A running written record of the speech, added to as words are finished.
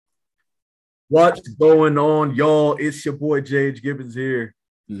What's going on, y'all? It's your boy J.H. Gibbons here.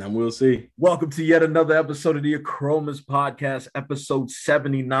 And then we'll see. Welcome to yet another episode of the Chromas Podcast, episode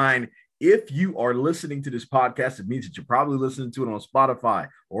 79. If you are listening to this podcast, it means that you're probably listening to it on Spotify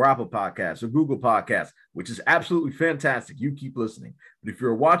or Apple Podcasts or Google Podcasts, which is absolutely fantastic. You keep listening. But if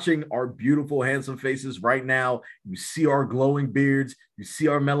you're watching our beautiful, handsome faces right now, you see our glowing beards, you see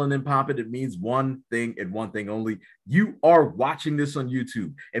our melanin popping, it means one thing and one thing only. You are watching this on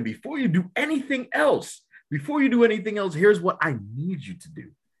YouTube. And before you do anything else, here's what I need you to do.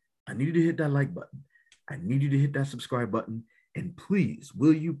 I need you to hit that like button. I need you to hit that subscribe button. And please,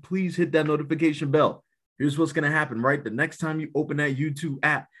 will you please hit that notification bell? Here's what's going to happen, right? The next time you open that YouTube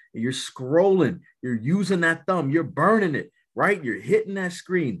app and you're scrolling, you're using that thumb, you're burning it, right? You're hitting that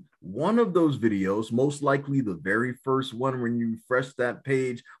screen. One of those videos, most likely the very first one when you refresh that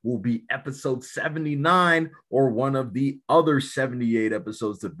page, will be episode 79 or one of the other 78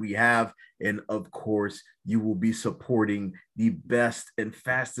 episodes that we have. And of course, you will be supporting the best and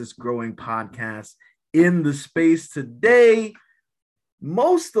fastest growing podcast in the space today.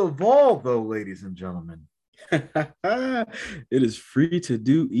 Most of all, though, ladies and gentlemen, it is free to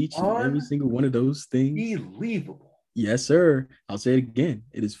do each and every single one of those things. Unbelievable. Yes, sir. I'll say it again.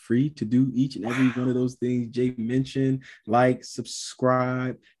 It is free to do each and every one of those things Jay mentioned. Like,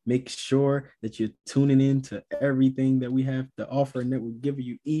 subscribe, make sure that you're tuning in to everything that we have to offer and that we're giving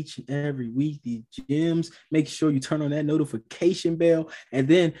you each and every week, these gems. Make sure you turn on that notification bell. And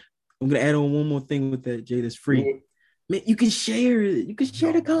then I'm going to add on one more thing with that, Jay, that's free. Man, you can share it. You can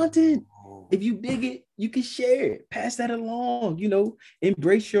share the content. If you dig it, you can share it. Pass that along.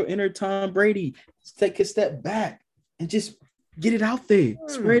 Embrace your inner Tom Brady. Take a step back and just get it out there.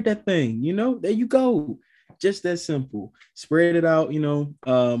 Spread that thing. There you go. Just that simple. Spread it out.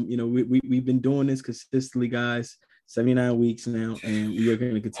 We've been doing this consistently, guys. 79 weeks now, and we are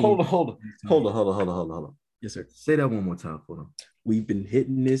going to continue. Hold on. Yes, sir. Say that one more time for them. We've been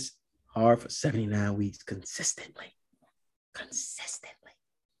hitting this hard for 79 weeks consistently.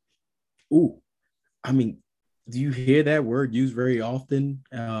 Ooh, I mean, do you hear that word used very often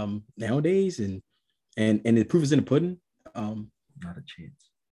nowadays? And the proof is in the pudding. Not a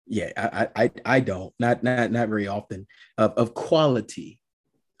chance. Yeah, I don't. Not very often. Of quality.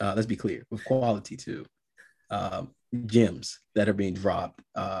 Let's be clear. Of quality too. Gems that are being dropped.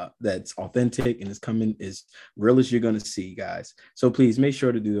 That's authentic and it's coming as real as you're gonna see, guys. So please make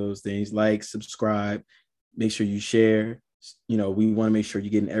sure to do those things. Like, subscribe. Make sure you share. We want to make sure you're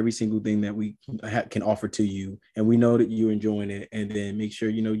getting every single thing that we can offer to you, and we know that you're enjoying it. And then make sure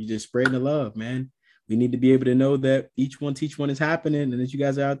you're just spreading the love, man. We need to be able to know that each one is happening, and that you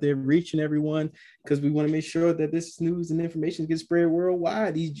guys are out there reaching everyone, because we want to make sure that this news and information gets spread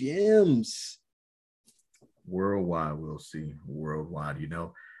worldwide. These gems worldwide, we'll see. Worldwide.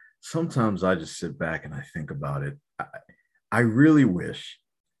 Sometimes I just sit back and I think about it. I really wish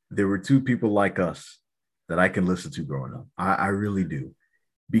there were two people like us that I can listen to growing up. I really do.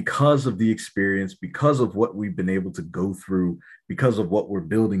 Because of the experience, because of what we've been able to go through, because of what we're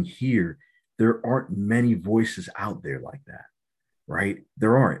building here, there aren't many voices out there like that, right?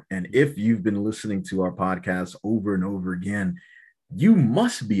 There aren't. And if you've been listening to our podcast over and over again, you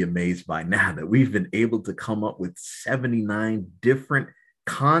must be amazed by now that we've been able to come up with 79 different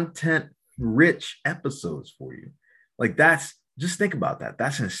content-rich episodes for you. Just think about that.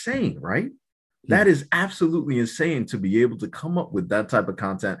 That's insane, right? That is absolutely insane to be able to come up with that type of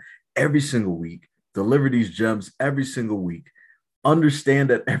content every single week, deliver these gems every single week, understand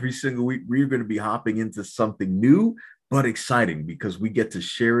that every single week we're going to be hopping into something new, but exciting, because we get to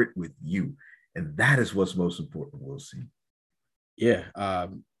share it with you. And that is what's most important. We'll see. Yeah.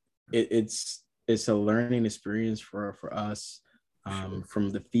 It's a learning experience for us.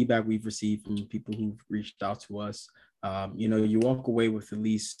 From the feedback we've received from people who've reached out to us. You walk away with at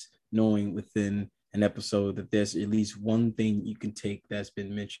least knowing within an episode that there's at least one thing you can take that's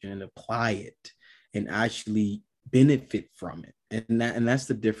been mentioned and apply it and actually benefit from it. And that's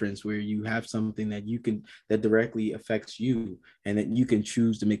the difference, where you have something that directly affects you, and that you can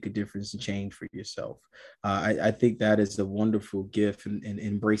choose to make a difference and change for yourself. I think that is a wonderful gift, and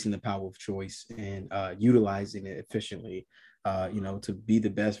embracing the power of choice and utilizing it efficiently. To be the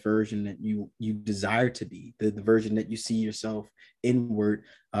best version that you desire to be, the version that you see yourself inward,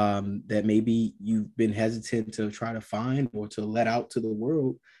 that maybe you've been hesitant to try to find or to let out to the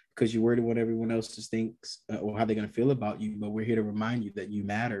world because you're worried what everyone else just thinks or how they're going to feel about you. But we're here to remind you that you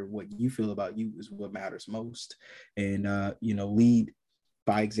matter. What you feel about you is what matters most. And, lead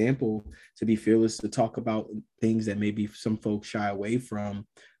by example, to be fearless, to talk about things that maybe some folks shy away from,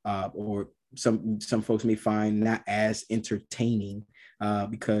 or some folks may find not as entertaining,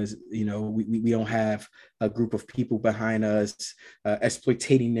 because, you know, we don't have a group of people behind us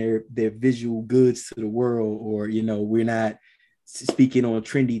exploiting their visual goods to the world, or, you know, we're not speaking on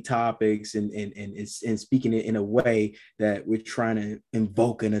trendy topics and speaking it in a way that we're trying to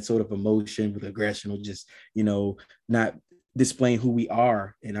invoke in a sort of emotion with aggression, or just, you know, not displaying who we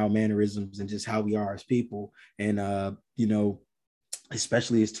are and our mannerisms and just how we are as people. And, you know,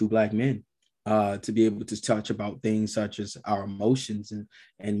 especially as two Black men, to be able to touch about things such as our emotions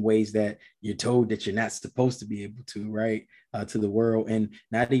and ways that you're told that you're not supposed to be able to, right, to the world. And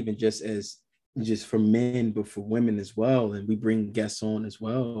not even just for men, but for women as well. And we bring guests on as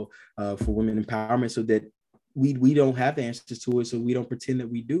well for women empowerment, so that we don't have the answers to it, so we don't pretend that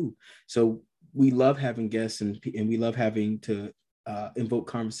we do. So we love having guests, and we love having to invoke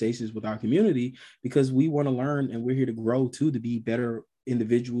conversations with our community, because we want to learn, and we're here to grow too, to be better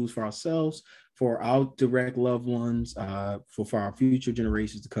individuals for ourselves, for our direct loved ones, for our future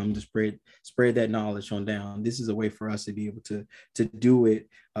generations to come, to spread that knowledge on down. This is a way for us to be able to do it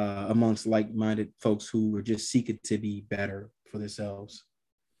amongst like-minded folks who are just seeking to be better for themselves.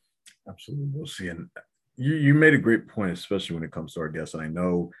 Absolutely. We'll see. And you made a great point, especially when it comes to our guests. And I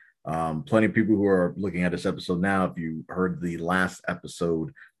know plenty of people who are looking at this episode now, if you heard the last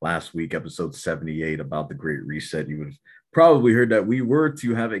episode last week, episode 78, about the Great Reset, you would have probably heard that we were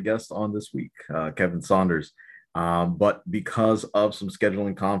to have a guest on this week, Kevin Saunders. But because of some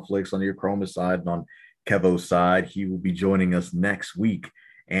scheduling conflicts on the Acromis side and on Kevo's side, he will be joining us next week.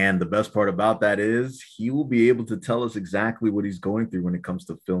 And the best part about that is he will be able to tell us exactly what he's going through when it comes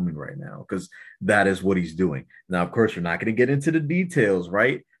to filming right now, because that is what he's doing. Now, of course, we're not going to get into the details,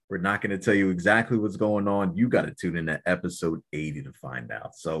 right? We're not going to tell you exactly what's going on. You got to tune in to episode 80 to find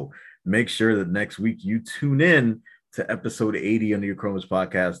out. So make sure that next week you tune in to episode 80 on the Acromis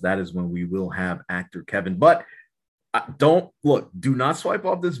podcast. That is when we will have actor Kevin. But do not swipe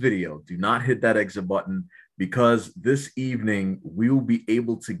off this video. Do not hit that exit button, because this evening we will be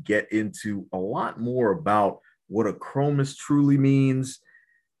able to get into a lot more about what Acromis truly means.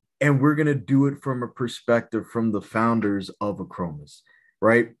 And we're going to do it from a perspective from the founders of Acromis,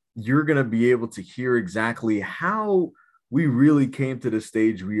 right? You're going to be able to hear exactly how we really came to the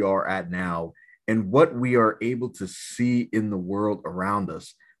stage we are at now, and what we are able to see in the world around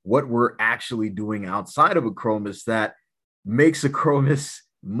us, what we're actually doing outside of Acromis that makes Acromis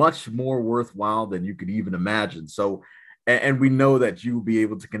much more worthwhile than you could even imagine. So, and we know that you will be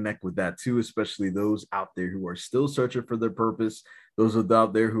able to connect with that too, especially those out there who are still searching for their purpose, those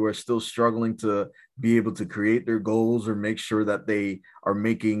out there who are still struggling to be able to create their goals, or make sure that they are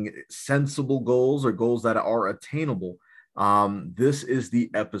making sensible goals, or goals that are attainable. This is the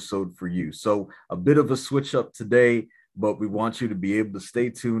episode for you. So a bit of a switch up today, but we want you to be able to stay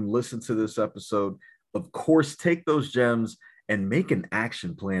tuned, listen to this episode. Of course, take those gems and make an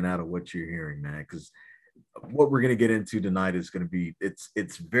action plan out of what you're hearing, man, because what we're going to get into tonight is going to be,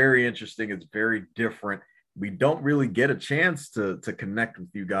 it's very interesting. It's very different. We don't really get a chance to connect with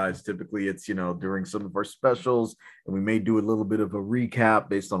you guys. Typically it's, you know, during some of our specials, and we may do a little bit of a recap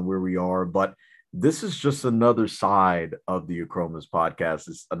based on where we are, but this is just another side of the Acromis podcast.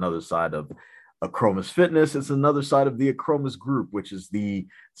 It's another side of Acromis Fitness. It's another side of the Acromis Group, which is the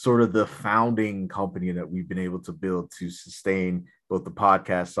sort of the founding company that we've been able to build to sustain both the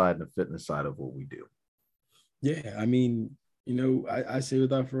podcast side and the fitness side of what we do. Yeah, I mean, you know, I say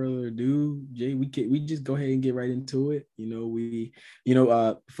without further ado, Jay, we just go ahead and get right into it. Funny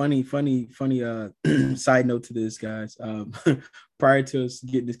side note to this, guys. Prior to us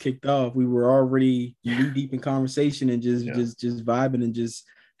getting this kicked off, we were already knee deep in conversation and just vibing and just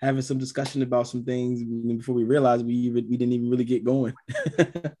having some discussion about some things before we realized we didn't even really get going.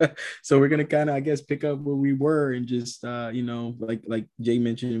 So we're gonna kind of, I guess, pick up where we were and just like Jay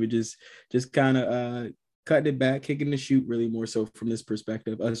mentioned, we just kind of cutting it back, kicking the shoot, really more so from this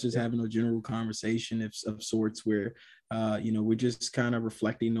perspective, us just having a general conversation of sorts where, we're just kind of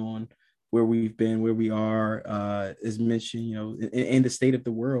reflecting on where we've been, where we are, as mentioned, in the state of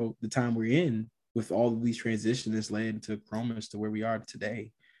the world, the time we're in, with all of these transitions that's led to Acromis to where we are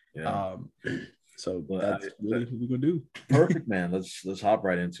today. Yeah. So that's really what we're gonna do. Perfect, man. Let's hop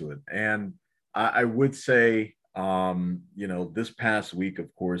right into it. And I would say, this past week,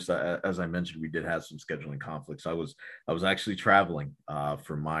 of course, as I mentioned, we did have some scheduling conflicts. I was actually traveling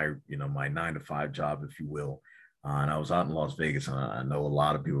for my 9-to-5 job, if you will. And I was out in Las Vegas, and I know a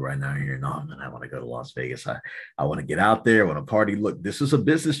lot of people right now are hearing, "Oh man, I want to go to Las Vegas. I want to get out there. I want to party." Look, this is a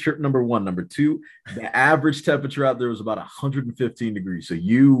business trip, number one. Number two, the average temperature out there was about 115 degrees. So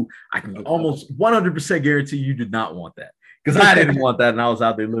I can almost 100% guarantee you did not want that. because I didn't want that, and I was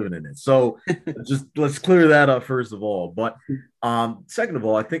out there living in it. So just let's clear that up first of all. But second of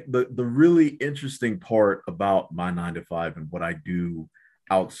all, I think the really interesting part about my 9 to 5 and what I do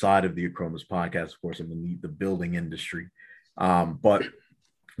outside of the Acromas podcast, of course, I'm in the building industry. But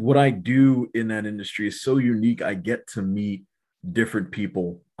what I do in that industry is so unique. I get to meet different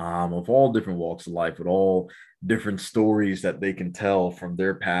people of all different walks of life with all different stories that they can tell from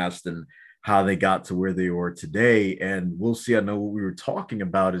their past and how they got to where they are today. And we'll see. I know what we were talking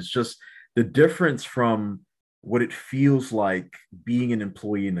about is just the difference from what it feels like being an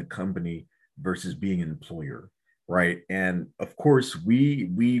employee in a company versus being an employer, right? And of course,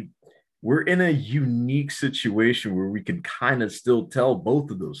 we're in a unique situation where we can kind of still tell both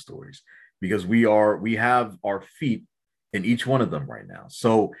of those stories because we have our feet in each one of them right now.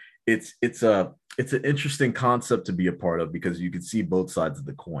 So it's an interesting concept to be a part of because you can see both sides of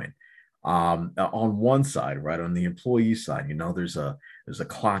the coin. On one side, right, on the employee side, there's a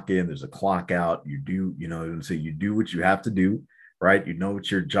clock in, there's a clock out. You do, say you do what you have to do, right? You know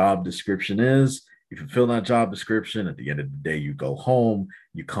what your job description is. You fulfill that job description. At the end of the day, you go home,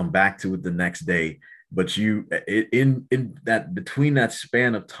 you come back to it the next day. But in that between that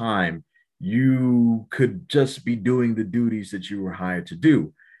span of time, you could just be doing the duties that you were hired to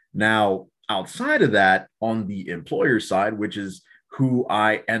do. Now, outside of that, on the employer side, which is who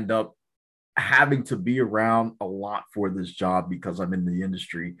I end up having to be around a lot for this job because I'm in the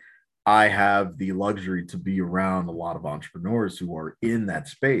industry, I have the luxury to be around a lot of entrepreneurs who are in that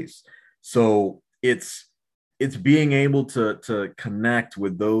space. So it's being able to connect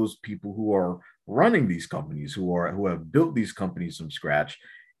with those people who are running these companies, who have built these companies from scratch,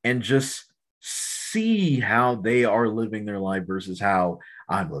 and just see how they are living their life versus how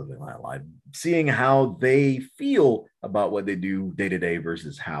I'm living my life, seeing how they feel about what they do day to day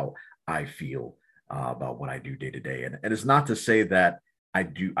versus how I feel about what I do day to day. And it's not to say that I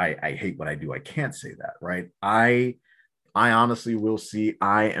hate what I do. I can't say that, right? I honestly will see.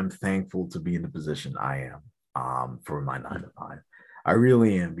 I am thankful to be in the position I am for my 9 to 5. I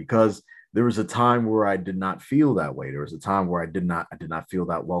really am, because there was a time where I did not feel that way. There was a time where I did not feel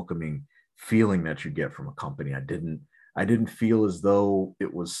that welcoming feeling that you get from a company. I didn't feel as though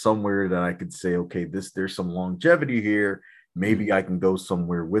it was somewhere that I could say, okay, there's some longevity here. Maybe I can go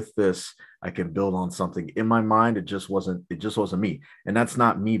somewhere with this. I can build on something. In my mind, it just wasn't me. And that's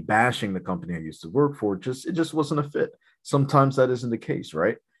not me bashing the company I used to work for. It just wasn't a fit. Sometimes that isn't the case,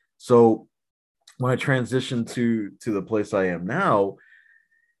 right? So when I transitioned to the place I am now,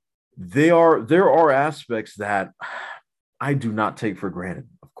 there are aspects that I do not take for granted.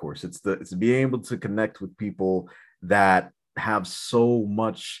 Of course, it's being able to connect with people that have so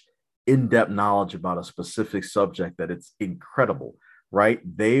much in-depth knowledge about a specific subject that it's incredible, right?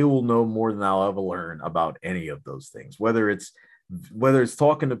 They will know more than I'll ever learn about any of those things, whether it's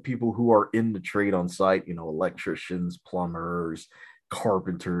talking to people who are in the trade on site, electricians, plumbers,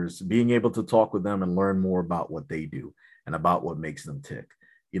 carpenters, being able to talk with them and learn more about what they do and about what makes them tick,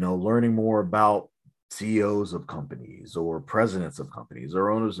 learning more about CEOs of companies or presidents of companies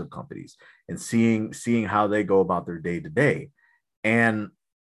or owners of companies, and seeing how they go about their day to day. And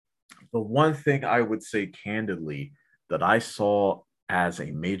the one thing I would say candidly that I saw as a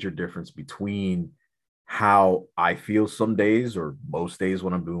major difference between how I feel some days or most days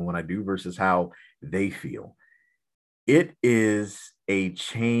when I'm doing what I do versus how they feel, it is a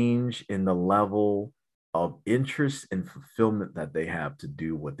change in the level of interest and fulfillment that they have to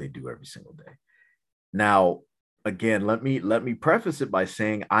do what they do every single day. Now, again, let me preface it by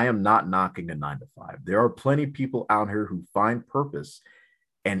saying I am not knocking the 9 to 5. There are plenty of people out here who find purpose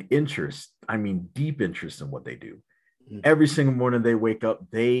and interest, I mean, deep interest in what they do. Every single morning they wake up,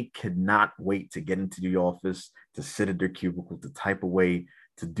 they cannot wait to get into the office, to sit at their cubicle, to type away,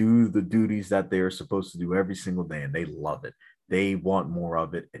 to do the duties that they are supposed to do every single day. And they love it. They want more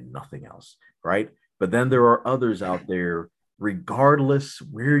of it and nothing else, right? But then there are others out there, regardless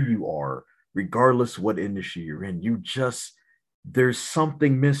where you are, regardless what industry you're in, there's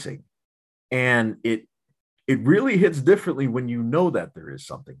something missing. And it really hits differently when you know that there is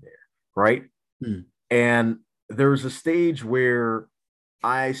something there, right? And there was a stage where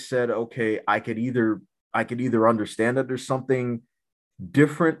I said, okay, I could either understand that there's something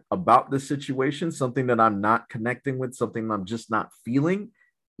different about the situation, something that I'm not connecting with, something I'm just not feeling,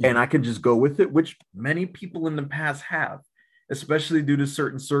 and I can just go with it, which many people in the past have, especially due to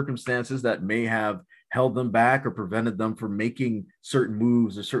certain circumstances that may have held them back or prevented them from making certain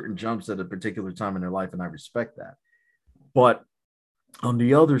moves or certain jumps at a particular time in their life. And I respect that. But on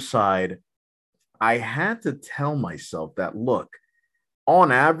the other side, I had to tell myself that, look,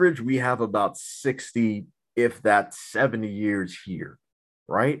 on average, we have about 60 if that's 70 years here,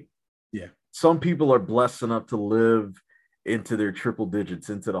 right? Yeah. Some people are blessed enough to live into their triple digits,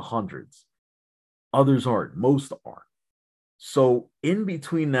 into the hundreds. Others aren't. Most aren't. So, in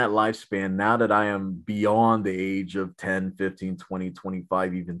between that lifespan, now that I am beyond the age of 10, 15, 20,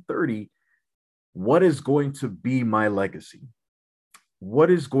 25, even 30, what is going to be my legacy?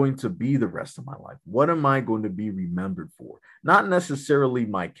 What is going to be the rest of my life? What am I going to be remembered for? Not necessarily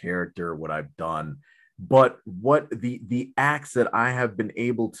my character, what I've done, but what the acts that I have been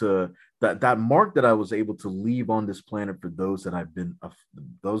able to, that mark that I was able to leave on this planet for those that I've been,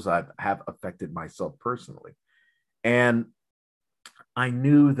 those I have affected myself personally. And I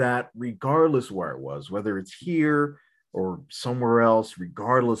knew that regardless where it was, whether it's here or somewhere else,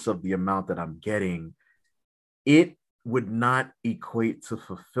 regardless of the amount that I'm getting, it would not equate to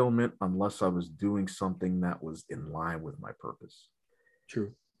fulfillment unless I was doing something that was in line with my purpose.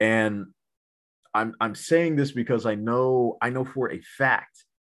 True. And I'm saying this because I know for a fact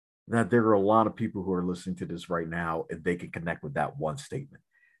that there are a lot of people who are listening to this right now and they can connect with that one statement.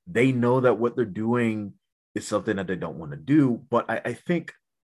 They know that what they're doing is something that they don't want to do, but I think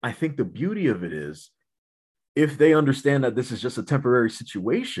the beauty of it is if they understand that this is just a temporary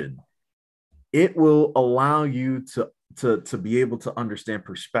situation, it will allow you to be able to understand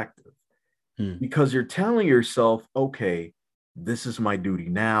perspective because you're telling yourself, okay, this is my duty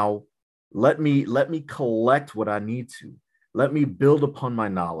now. Let me collect what I need to. Let me build upon my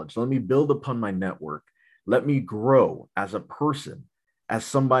knowledge. Let me build upon my network. Let me grow as a person, as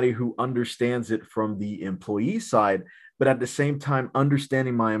somebody who understands it from the employee side, but at the same time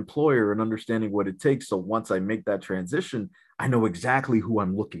understanding my employer and understanding what it takes. So once I make that transition, I know exactly who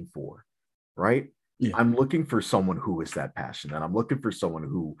I'm looking for, right? Yeah. I'm looking for someone who is that passionate. I'm looking for someone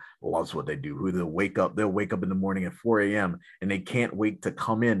who loves what they do, who they'll wake up in the morning at 4 a.m. and they can't wait to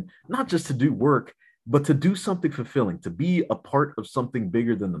come in, not just to do work, but to do something fulfilling, to be a part of something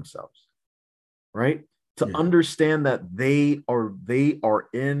bigger than themselves, right? To Yeah. understand that they are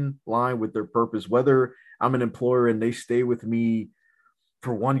in line with their purpose, whether I'm an employer and they stay with me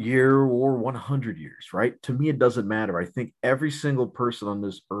for 1 year or 100 years, right? To me, it doesn't matter. I think every single person on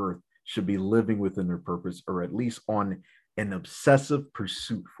this earth should be living within their purpose or at least on an obsessive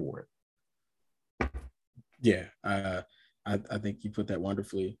pursuit for it. Yeah. I think you put that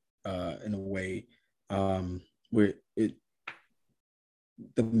wonderfully in a way where it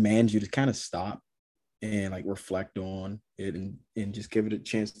demands you to kind of stop and like reflect on it and just give it a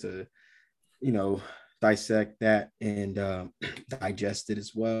chance to, dissect that and digest it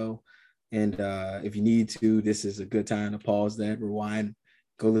as well. And if you need to, this is a good time to pause that, rewind,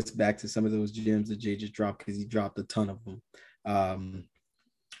 go listen back to some of those gems that Jay just dropped because he dropped a ton of them.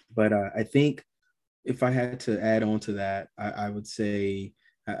 But I think if I had to add on to that, I would say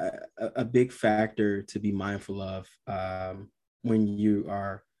a big factor to be mindful of when you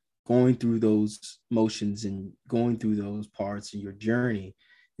are going through those motions and going through those parts of your journey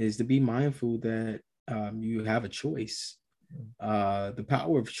is to be mindful that you have a choice. The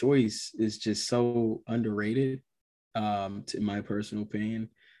power of choice is just so underrated, to my personal opinion.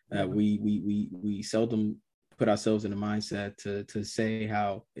 We seldom put ourselves in a mindset to say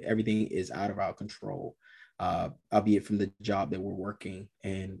how everything is out of our control, albeit from the job that we're working.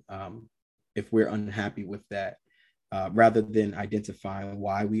 And if we're unhappy with that, rather than identifying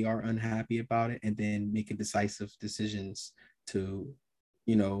why we are unhappy about it and then making decisive decisions to,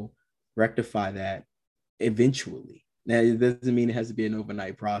 rectify that eventually. Now, it doesn't mean it has to be an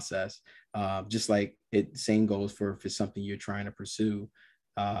overnight process. Just like same goes for something you're trying to pursue,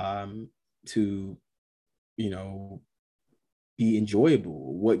 to, be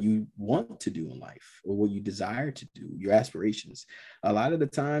enjoyable, what you want to do in life or what you desire to do, your aspirations. A lot of the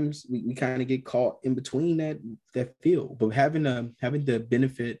times we kind of get caught in between that field, but having the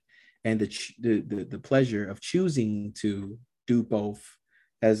benefit and the pleasure of choosing to do both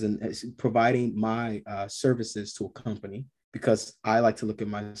as providing my services to a company, because I like to look at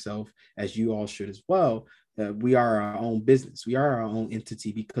myself, as you all should as well, we are our own business. We are our own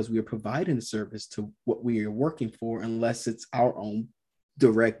entity because we are providing a service to what we are working for, unless it's our own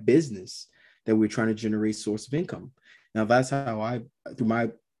direct business that we're trying to generate source of income. Now, that's how I, through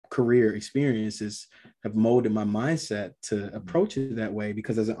my career experiences, have molded my mindset to approach it that way,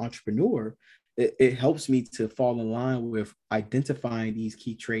 because as an entrepreneur, it helps me to fall in line with identifying these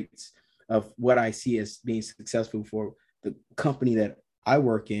key traits of what I see as being successful for the company that I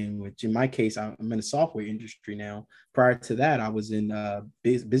work in, which in my case, I'm in the software industry now. Prior to that, I was in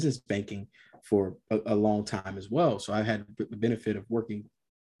business banking for a long time as well. So I had the benefit of working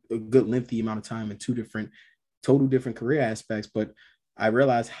a good lengthy amount of time in two total different career aspects. But I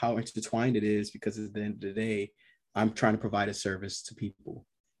realize how intertwined it is, because at the end of the day, I'm trying to provide a service to people.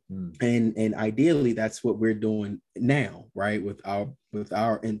 And ideally that's what we're doing now, right? With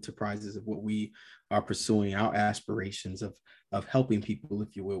our enterprises of what we are pursuing, our aspirations of helping people,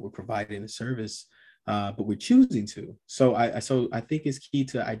 if you will. We're providing a service, but we're choosing to. So I think it's key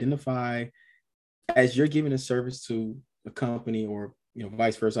to identify, as you're giving a service to a company, or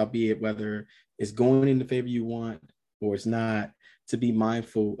vice versa, albeit whether it's going in the favor you want or it's not, to be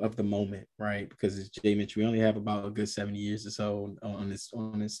mindful of the moment, right? Because as Jay mentioned, we only have about a good 70 years or so on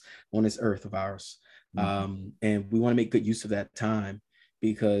this earth of ours. And we want to make good use of that time,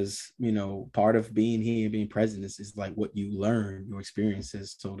 because part of being here and being present is like what you learn, your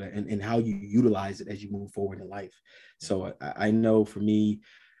experiences, so that and how you utilize it as you move forward in life. So I know for me,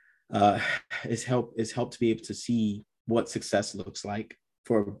 it's helped to be able to see what success looks like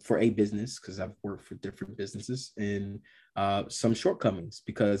for a business, because I've worked for different businesses, and some shortcomings,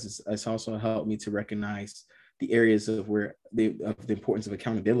 because it's also helped me to recognize the areas of the importance of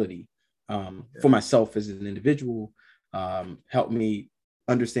accountability, for myself as an individual, helped me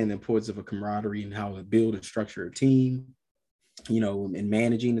understand the importance of a camaraderie and how to build and structure a team, and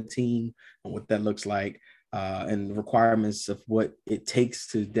managing the team and what that looks like, and the requirements of what it takes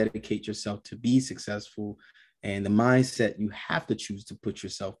to dedicate yourself to be successful, and the mindset you have to choose to put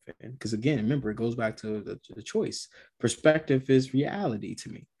yourself in. Because again, remember, it goes back to the choice. Perspective is reality to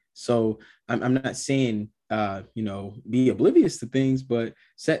me. So I'm not saying, be oblivious to things, but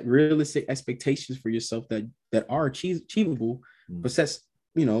set realistic expectations for yourself that are achievable, but sets,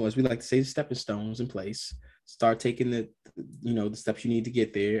 as we like to say, stepping stones in place. Start taking the steps you need to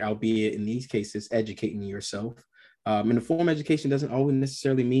get there, albeit in these cases, educating yourself. And the formal education doesn't always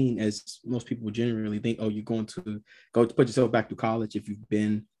necessarily mean, as most people generally think, oh, you're going to go to put yourself back to college if you've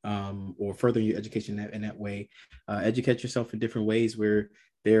been, or further your education in that way. Educate yourself in different ways, where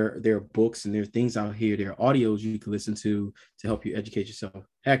there are books and there are things out here, there are audios you can listen to help you educate yourself.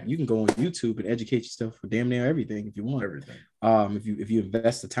 Heck, you can go on YouTube and educate yourself for damn near everything if you want. Everything. If you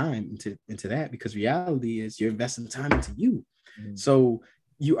invest the time into that, because reality is you're investing time into you. So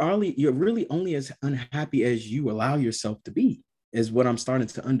you're really only as unhappy as you allow yourself to be, is what I'm starting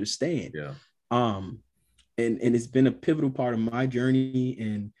to understand. Yeah. And it's been a pivotal part of my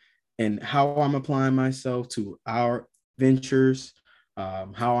journey, and how I'm applying myself to our ventures,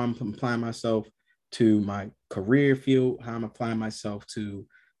 how I'm applying myself to my career field, how I'm applying myself to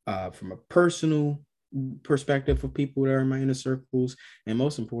from a personal perspective for people that are in my inner circles, and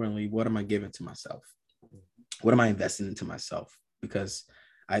most importantly, what am I giving to myself? What am I investing into myself? Because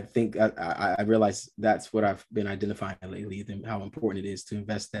I think I realize that's what I've been identifying lately, how important it is to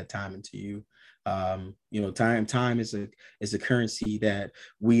invest that time into you. Time is a currency that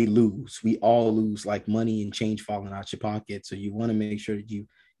we lose. We all lose, like money and change falling out your pocket. So you want to make sure that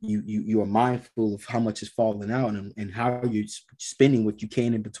you are mindful of how much is falling out, and how you're spending what you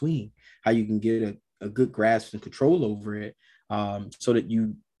can in between, how you can get a good grasp and control over it, so that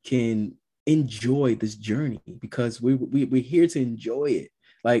you can enjoy this journey, because we're here to enjoy it.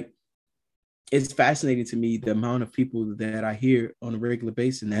 Like, it's fascinating to me the amount of people that I hear on a regular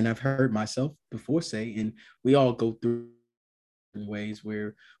basis, and I've heard myself before say, and we all go through ways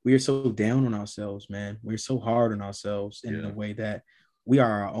where we are so down on ourselves, man. We're so hard on ourselves in a way that we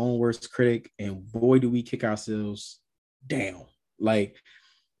are our own worst critic, and boy, do we kick ourselves down. Like,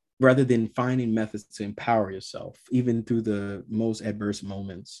 rather than finding methods to empower yourself, even through the most adverse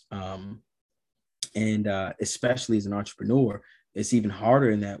moments. And especially as an entrepreneur, it's even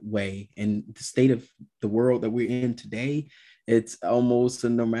harder in that way. And the state of the world that we're in today, it's almost a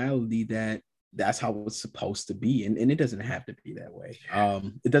normality that's how it's supposed to be. And it doesn't have to be that way.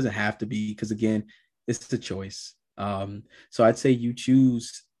 It doesn't have to be, because again, it's the choice. So I'd say you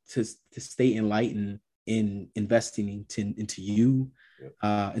choose to stay enlightened in investing into you,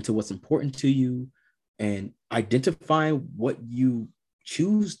 into what's important to you, and identifying what you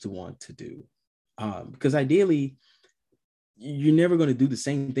choose to want to do. Because ideally, you're never going to do the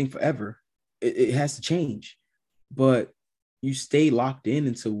same thing forever. It has to change, but you stay locked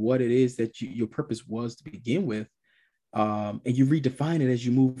into what it is that your purpose was to begin with, and you redefine it as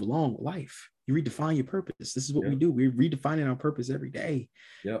you move along with life. You redefine your purpose. This is what we do. We're redefining our purpose every day.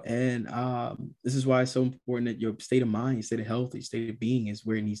 And this is why it's so important that your state of mind, your state of health, your state of being is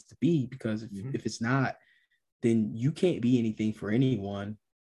where it needs to be. Because if it's not, then you can't be anything for anyone,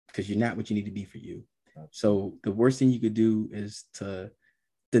 because you're not what you need to be for you. So the worst thing you could do is to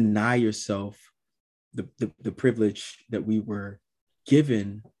deny yourself the privilege that we were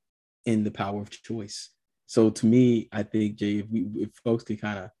given in the power of choice. So to me, I think, Jay, if folks could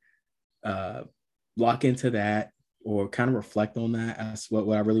kind of lock into that, or kind of reflect on that. That's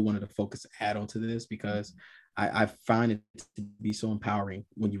what I really wanted to focus add on to this, because I find it to be so empowering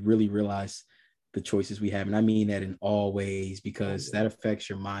when you really realize the choices we have. And I mean that in all ways, because that affects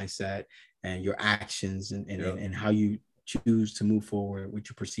your mindset and your actions, and how you choose to move forward, what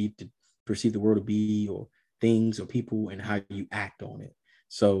you perceive the world to be, or things or people, and how you act on it.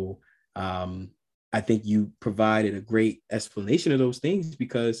 So I think you provided a great explanation of those things,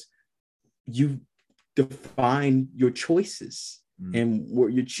 because you define your choices and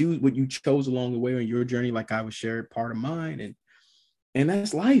what you chose along the way on your journey. Like I was shared part of mine, and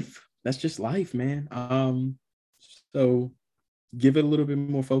that's life. That's just life, man. So give it a little bit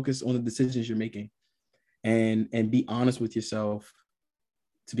more focus on the decisions you're making, and be honest with yourself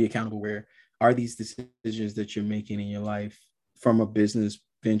to be accountable. Where are these decisions that you're making in your life from a business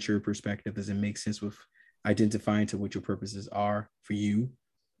venture perspective? Does it make sense with identifying to what your purposes are for you?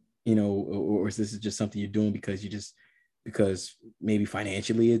 Or is this just something you're doing because maybe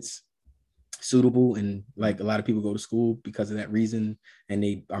financially it's suitable, and like a lot of people go to school because of that reason, and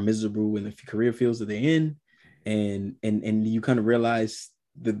they are miserable in the career fields that they're in, and you kind of realize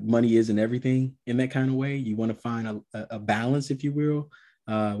the money isn't everything in that kind of way. You want to find a balance, if you will.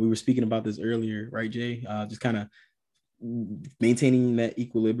 We were speaking about this earlier, right, Jay? Just kind of maintaining that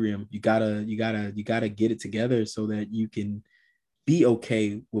equilibrium. You gotta get it together so that you can be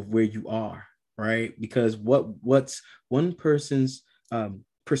okay with where you are, right? Because what's one person's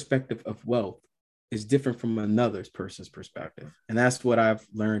perspective of wealth is different from another person's perspective, and that's what I've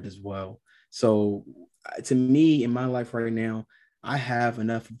learned as well. So to me, in my life right now, I have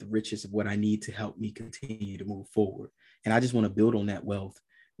enough of the riches of what I need to help me continue to move forward, and I just want to build on that wealth.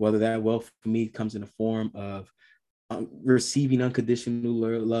 Whether that wealth for me comes in the form of receiving unconditional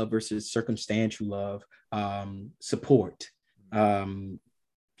love versus circumstantial love, support,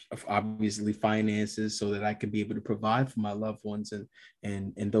 obviously finances, so that I can be able to provide for my loved ones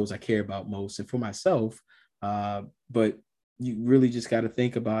and those I care about most, and for myself. But you really just got to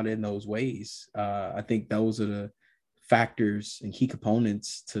think about it in those ways. I think those are the factors and key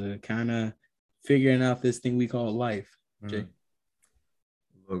components to kind of figuring out this thing we call life. Jay?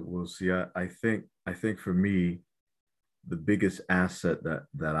 Look, we'll see. I think for me, the biggest asset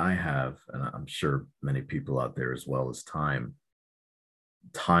that I have, and I'm sure many people out there as well, is time.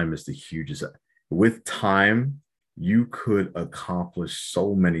 Time is the hugest. With time, you could accomplish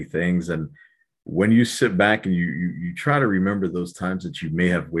so many things. And when you sit back and you try to remember those times that you may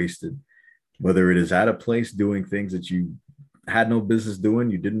have wasted, whether it is at a place doing things that you had no business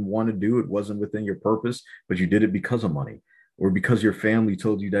doing, you didn't want to do, it wasn't within your purpose, but you did it because of money, or because your family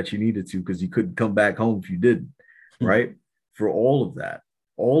told you that you needed to, because you couldn't come back home if you didn't, right? For all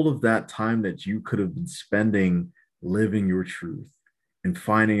of that time that you could have been spending living your truth and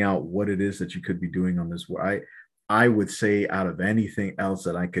finding out what it is that you could be doing on this. I would say, out of anything else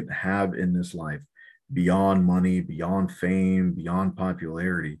that I could have in this life, beyond money, beyond fame, beyond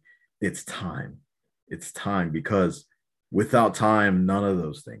popularity, it's time. It's time, because without time, none of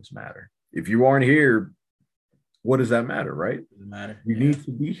those things matter. If you aren't here, what does that matter, right? Doesn't matter. You need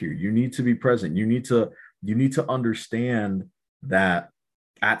to be here. You need to be present. You need to understand that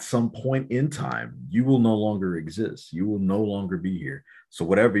at some point in time, you will no longer exist. You will no longer be here. So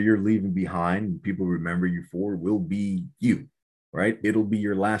whatever you're leaving behind, people remember you for, will be you, right? It'll be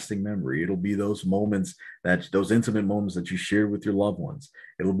your lasting memory. It'll be those moments, those intimate moments that you shared with your loved ones.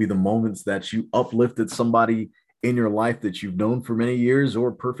 It'll be the moments that you uplifted somebody in your life that you've known for many years, or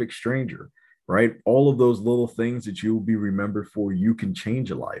a perfect stranger, right? All of those little things that you will be remembered for, you can change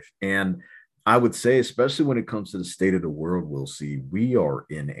a life. And I would say, especially when it comes to the state of the world, we'll see, we are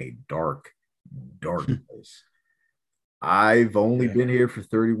in a dark, dark place. I've only been here for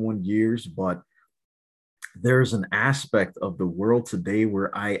 31 years, but there's an aspect of the world today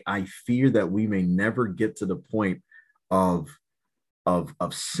where I fear that we may never get to the point of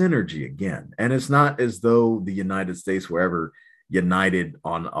synergy again. And it's not as though the United States were ever united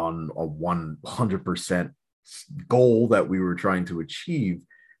on a 100% goal that we were trying to achieve.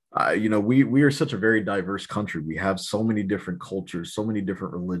 We are such a very diverse country. We have so many different cultures, so many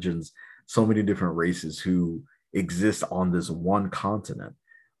different religions, so many different races who exist on this one continent.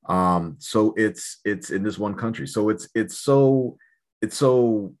 So it's in this one country. So it's so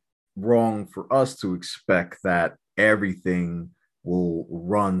wrong for us to expect that everything will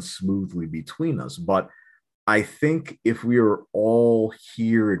run smoothly between us. But I think if we are all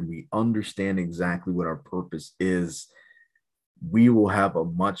here and we understand exactly what our purpose is, we will have a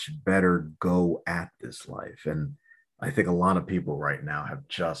much better go at this life. And I think a lot of people right now have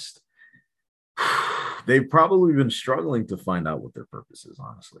just, they've probably been struggling to find out what their purpose is,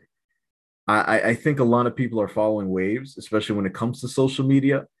 honestly. I think a lot of people are following waves, especially when it comes to social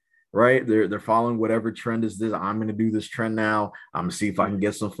media, right? They're following whatever trend is this. I'm gonna do this trend now. I'm gonna see if I can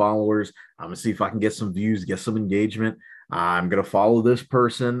get some followers. I'm gonna see if I can get some views, get some engagement. I'm gonna follow this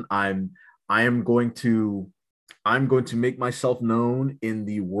person. I am going to I'm going to make myself known in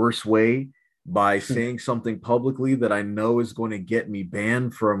the worst way by saying something publicly that I know is going to get me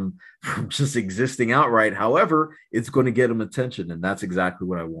banned from just existing outright. However, it's going to get them attention, and that's exactly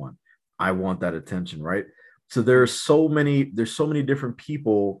what I want. I want that attention, right? So there's so many different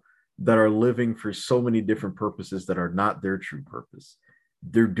people that are living for so many different purposes that are not their true purpose.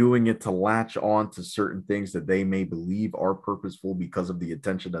 They're doing it to latch on to certain things that they may believe are purposeful because of the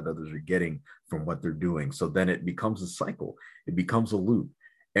attention that others are getting from what they're doing. So then it becomes a cycle, it becomes a loop,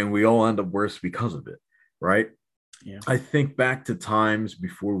 and we all end up worse because of it, right? Yeah. I think back to times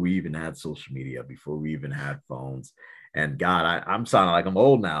before we even had social media, before we even had phones. And God, I'm sounding like I'm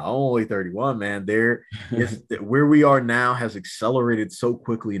old now. I'm only 31, man. There is where we are now has accelerated so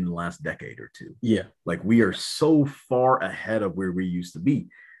quickly in the last decade or two. Yeah. Like we are so far ahead of where we used to be.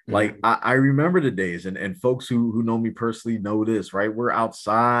 Like I remember the days, and folks who know me personally know this, right? We're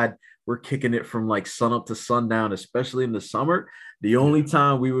outside, we're kicking it from like sun up to sundown, especially in the summer. The only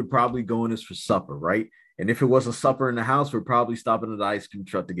time we would probably go in is for supper, right? And if it was a supper in the house, we're probably stopping at the ice cream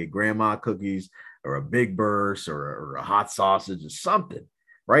truck to get grandma cookies or a big burst or a hot sausage or something,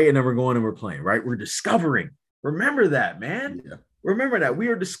 right? And then we're going and we're playing, right? We're discovering. Remember that, man. Yeah. Remember that we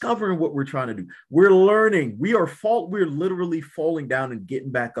are discovering what we're trying to do. We're learning. We're literally falling down and getting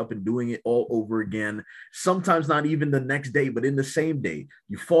back up and doing it all over again. Sometimes not even the next day, but in the same day.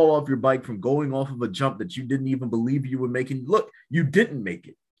 You fall off your bike from going off of a jump that you didn't even believe you were making. Look, you didn't make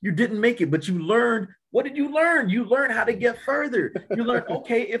it. You didn't make it, but you learned. What did you learn? You learned how to get further. You learned,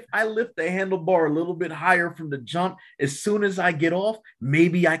 okay, if I lift the handlebar a little bit higher from the jump, as soon as I get off,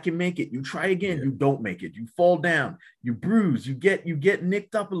 maybe I can make it. You try again, you don't make it. You fall down, you bruise, you get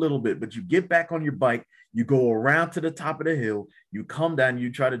nicked up a little bit, but you get back on your bike, you go around to the top of the hill, you come down,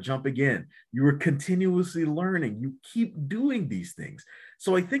 you try to jump again. You are continuously learning. You keep doing these things.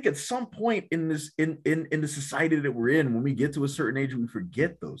 So I think at some point in this in the society that we're in, when we get to a certain age, we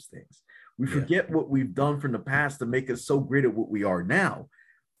forget those things. We forget what we've done from the past to make us so great at what we are now.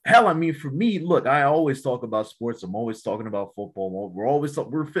 Hell, I mean, for me, look, I always talk about sports. I'm always talking about football.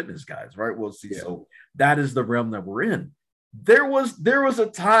 We're fitness guys, right? We'll see. Yeah. So that is the realm that we're in. There was a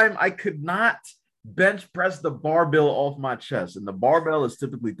time I could not bench press the barbell off my chest, and the barbell is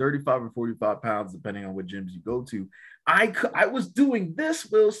typically 35 or 45 pounds, depending on what gyms you go to. I was doing this.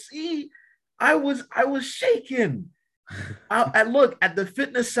 We'll see. I was shaking. I look at the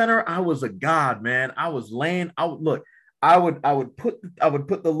fitness center. I was a god, man. I was laying out. Look, I would put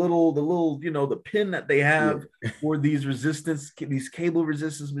the little the pin that they have for these cable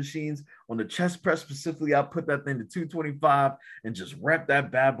resistance machines on the chest press specifically. I put that thing to 225 and just rep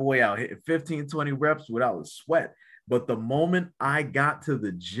that bad boy out, hitting 15, 20 reps without a sweat. But the moment I got to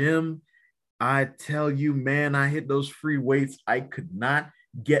the gym, I tell you, man, I hit those free weights. I could not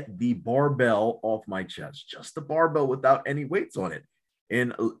get the barbell off my chest, just the barbell without any weights on it.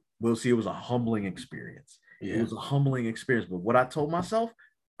 And we'll see, it was a humbling experience. Yeah. It was a humbling experience. But what I told myself,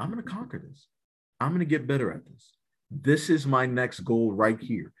 I'm going to conquer this. I'm going to get better at this. This is my next goal right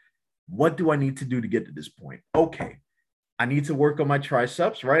here. What do I need to do to get to this point? Okay. I need to work on my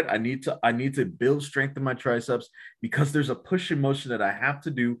triceps, right? I need to build strength in my triceps because there's a pushing motion that I have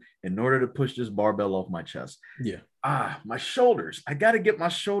to do in order to push this barbell off my chest. Yeah. My shoulders. I got to get my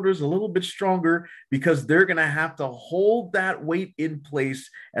shoulders a little bit stronger because they're going to have to hold that weight in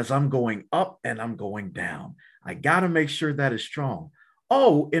place as I'm going up and I'm going down. I got to make sure that is strong.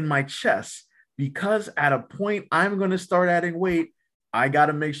 Oh, in my chest, because at a point I'm going to start adding weight, I got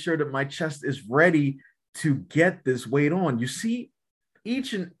to make sure that my chest is ready to get this weight on. You see,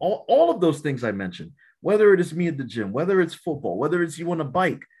 each and all of those things I mentioned, whether it is me at the gym, whether it's football, whether it's you on a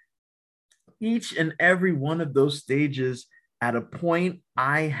bike, each and every one of those stages, at a point,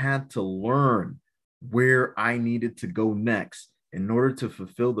 I had to learn where I needed to go next in order to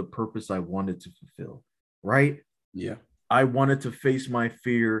fulfill the purpose I wanted to fulfill, right? Yeah. I wanted to face my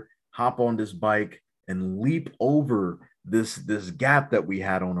fear, hop on this bike, and leap over this gap that we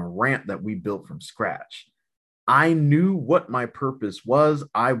had on a ramp that we built from scratch. I knew what my purpose was.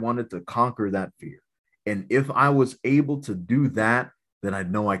 I wanted to conquer that fear. And if I was able to do that, then I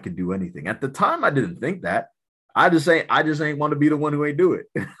know I could do anything. At the time, I didn't think that. I just ain't want to be the one who ain't do it.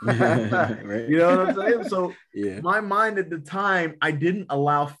 Right. You know what I'm saying? So my mind at the time, I didn't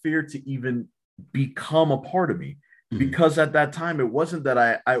allow fear to even become a part of me, because at that time, it wasn't that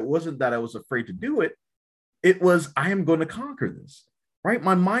I was afraid to do it. It was, I am going to conquer this. right?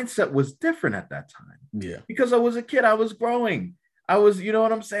 My mindset was different at that time. Yeah. Because I was a kid, I was growing. I was, you know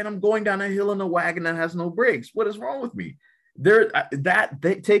what I'm saying? I'm going down a hill in a wagon that has no brakes. What is wrong with me?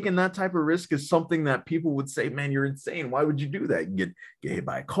 Taking that type of risk is something that people would say, man, you're insane. Why would you do that? You get hit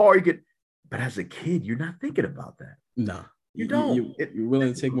by a car, but as a kid, you're not thinking about that. No, you don't. You're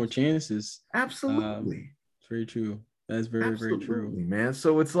willing to take more chances. Absolutely. It's very true. That's very, very true, man.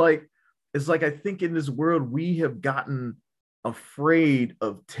 So it's like I think in this world we have gotten afraid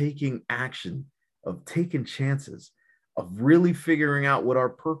of taking action, of taking chances, of really figuring out what our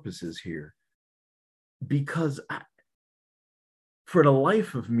purpose is here. Because for the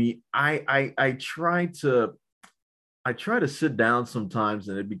life of me, I try to sit down sometimes,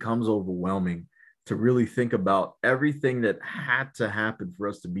 and it becomes overwhelming to really think about everything that had to happen for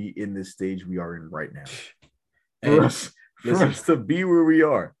us to be in this stage we are in right now. For us to be where we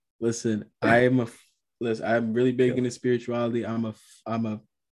are. Listen, I'm really big into spirituality. I'm a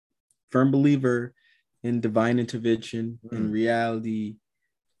firm believer in divine intervention. And reality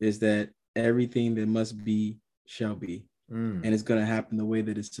is that everything that must be shall be. And it's going to happen the way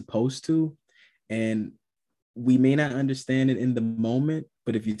that it's supposed to. And we may not understand it in the moment,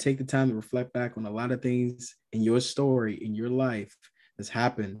 but if you take the time to reflect back on a lot of things in your story, in your life that's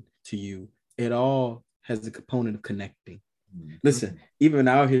happened to you, it all has a component of connecting. Listen, even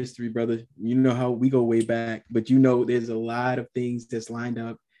our history, brother, you know how we go way back, but you know there's a lot of things that's lined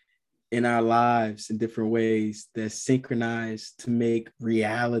up in our lives in different ways that's synchronized to make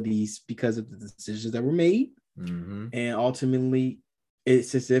realities because of the decisions that were made. And ultimately,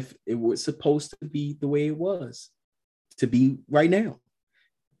 it's as if it was supposed to be the way it was to be right now.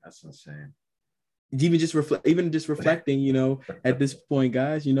 That's insane. Even just reflecting, you know, at this point,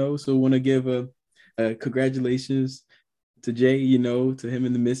 guys, you know, so want to give a congratulations to Jay, you know, to him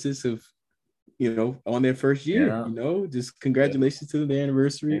and the missus of, you know, on their first year, you know, just congratulations to their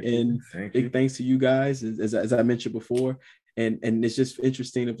anniversary. Big thanks to you guys, as I mentioned before. And it's just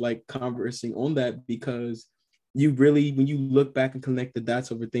interesting of like conversing on that, because you really, when you look back and connect the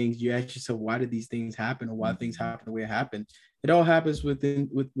dots over things, you ask yourself, why did these things happen, or why things happen the way it happened? It all happens with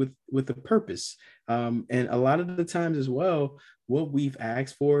a purpose. And a lot of the times as well, what we've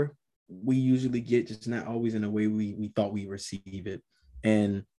asked for, we usually get, just not always in a way we thought we receive it.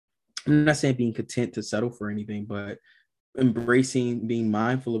 And I'm not saying being content to settle for anything, but embracing, being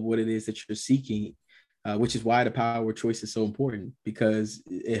mindful of what it is that you're seeking, which is why the power of choice is so important, because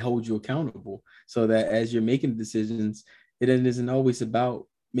it holds you accountable, so that as you're making decisions, it isn't always about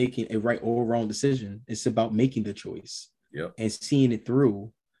making a right or wrong decision. It's about making the choice and seeing it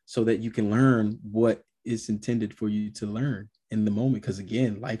through, so that you can learn what is intended for you to learn in the moment. Because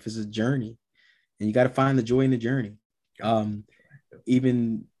again, life is a journey, and you got to find the joy in the journey.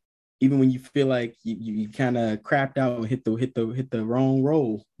 Even when you feel like you kind of crapped out and hit the wrong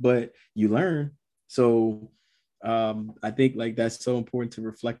roll, but you learn. So I think like that's so important to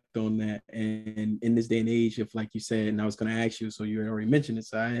reflect on that. And in this day and age, if like you said, and I was going to ask you, so you had already mentioned it,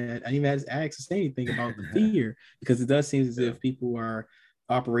 so I didn't even ask to say anything about the fear, because it does seem as if people are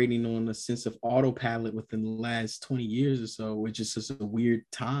operating on a sense of autopilot within the last 20 years or so, which is just a weird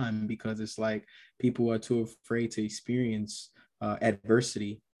time, because it's like people are too afraid to experience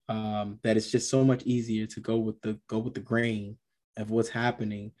adversity, that it's just so much easier to go with the grain of what's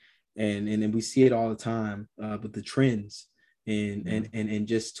happening. And we see it all the time with the trends, and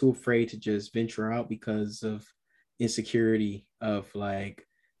just too afraid to just venture out because of insecurity of like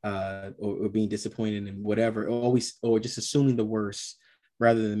or being disappointed in whatever, or just assuming the worst,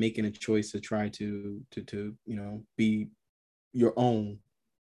 rather than making a choice to try to you know, be your own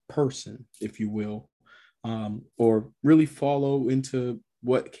person, if you will, or really follow into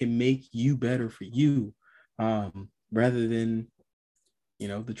what can make you better for you, rather than, you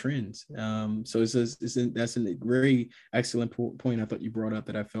know, the trends. So that's a very excellent point I thought you brought up,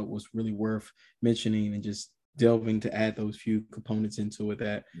 that I felt was really worth mentioning, and just delving to add those few components into it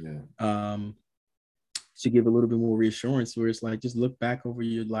that to give a little bit more reassurance, where it's like, just look back over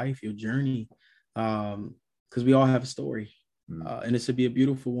your life, your journey, because we all have a story, and it should be a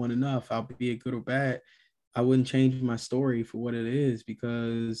beautiful one enough. I'll be it good or bad, I wouldn't change my story for what it is,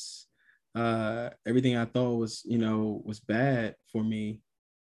 because everything I thought was, you know, was bad for me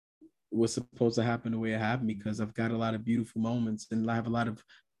was supposed to happen the way it happened, because I've got a lot of beautiful moments, and I have a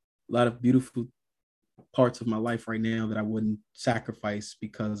lot of beautiful parts of my life right now that I wouldn't sacrifice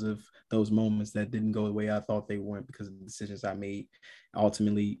because of those moments that didn't go the way I thought they went, because of the decisions I made,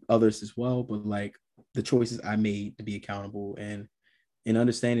 ultimately others as well, but like the choices I made to be accountable. And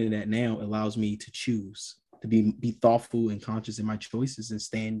understanding that now allows me to choose to be thoughtful and conscious in my choices, and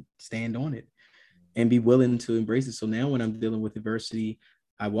stand on it. and be willing to embrace it. So now when I'm dealing with adversity,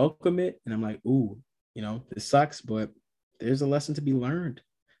 I welcome it and I'm like, ooh, this sucks, but there's a lesson to be learned.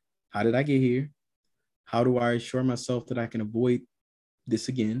 How did I get here? How do I assure myself that I can avoid this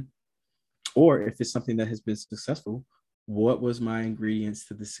again? Or if it's something that has been successful, what was my ingredients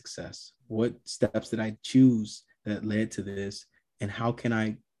to the success? What steps did I choose that led to this? And how can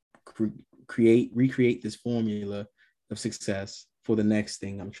I recreate this formula of success for the next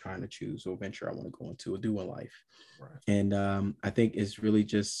thing I'm trying to choose or venture I want to go into or do in life? Right. And I think it's really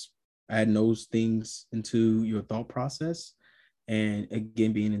just adding those things into your thought process. And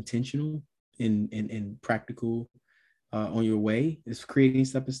again, being intentional and practical on your way is creating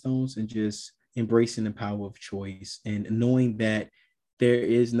stepping stones and just embracing the power of choice and knowing that there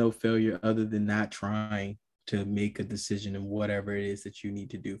is no failure other than not trying to make a decision in whatever it is that you need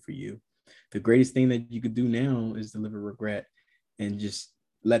to do for you. The greatest thing that you could do now is deliver regret and just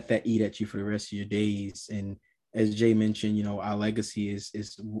let that eat at you for the rest of your days. And as Jay mentioned, our legacy is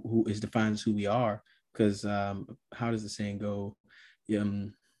who is defined as who we are. Because how does the saying go?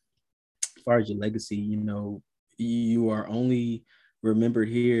 As far as your legacy, you are only remembered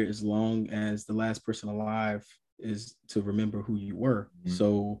here as long as the last person alive is to remember who you were. Mm-hmm.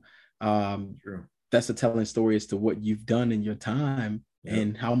 So that's a telling story as to what you've done in your time. Yep.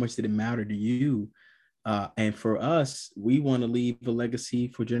 And how much did it matter to you. And for us, we want to leave a legacy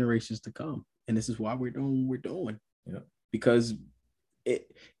for generations to come. And this is why we're doing what we're doing. Yep. Because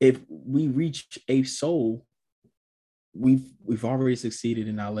if we reach a soul, we've already succeeded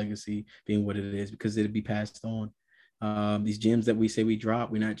in our legacy being what it is, because it'll be passed on. These gems that we say we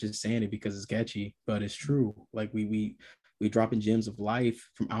drop, we're not just saying it because it's catchy, but it's true. Like we dropping gems of life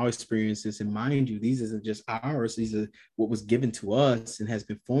from our experiences. And mind you, these isn't just ours. These are what was given to us and has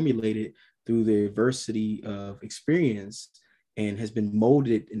been formulated through the adversity of experience and has been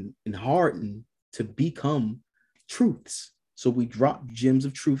molded and hardened to become truths. So we drop gems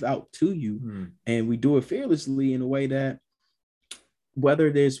of truth out to you, and we do it fearlessly in a way that whether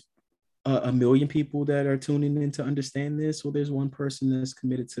there's a million people that are tuning in to understand this, or there's one person that's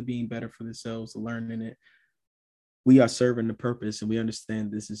committed to being better for themselves, learning it, we are serving the purpose, and we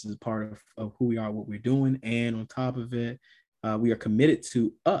understand this is a part of who we are, what we're doing. And on top of it, we are committed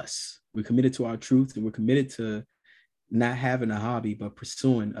to us. We're committed to our truth, and we're committed to not having a hobby, but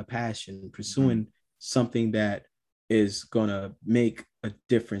pursuing a passion, pursuing something that is going to make a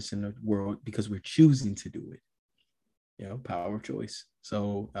difference in the world because we're choosing to do it. Power of choice.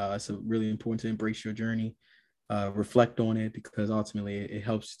 So it's really important to embrace your journey, reflect on it, because ultimately it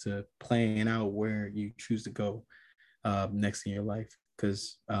helps to plan out where you choose to go next in your life.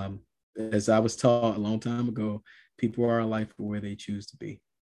 Because as I was taught a long time ago, people are in life for where they choose to be.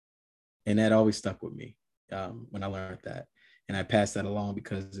 And that always stuck with me when I learned that. And I passed that along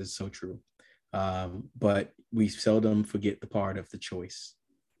because it's so true. But we seldom forget the part of the choice.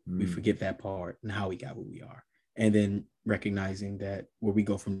 We forget that part and how we got where we are. And then recognizing that where we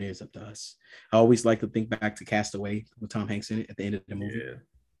go from there is up to us. I always like to think back to Castaway with Tom Hanks in it at the end of the movie.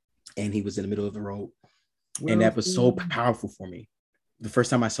 Yeah. And he was in the middle of the road. And that was so powerful for me. The first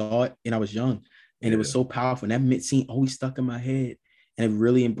time I saw it, and I was young, and it was so powerful. And that scene always stuck in my head. And I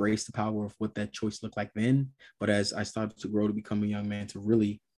really embraced the power of what that choice looked like then. But as I started to grow to become a young man, to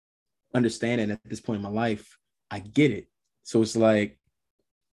really understand it at this point in my life, I get it. So it's like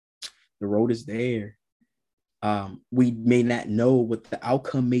the road is there. We may not know what the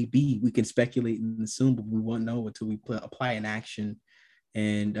outcome may be. We can speculate and assume, but we won't know until we apply an action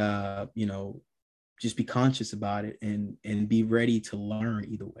and, just be conscious about it and be ready to learn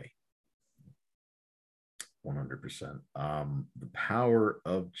either way. 100%. The power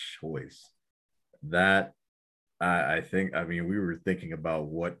of choice. That I think, we were thinking about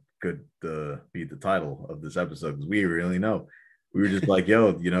what could be the title of this episode, because we really know. We were just like,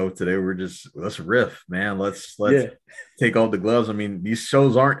 yo, today let's riff, man. Let's take off the gloves. These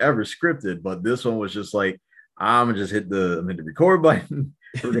shows aren't ever scripted, but this one was just like, I'm gonna just hit the record button.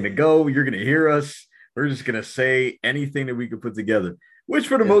 We're gonna go. You're gonna hear us. We're just gonna say anything that we could put together, which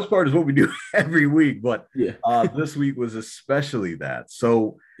for the most part is what we do every week. But this week was especially that.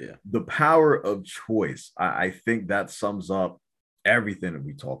 So the power of choice, I think that sums up everything that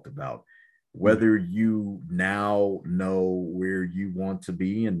we talked about. Whether you now know where you want to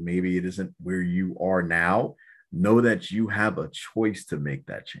be, and maybe it isn't where you are now, know that you have a choice to make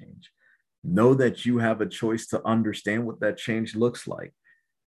that change. Know that you have a choice to understand what that change looks like.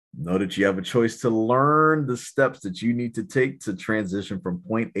 Know that you have a choice to learn the steps that you need to take to transition from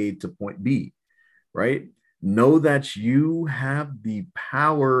point A to point B, right? Know that you have the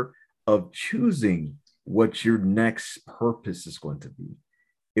power of choosing what your next purpose is going to be.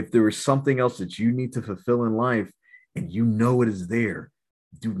 If there is something else that you need to fulfill in life and you know it is there,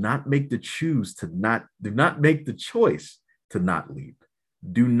 do not make the choice to not leap.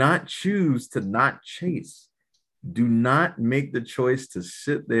 Do not choose to not chase. Do not make the choice to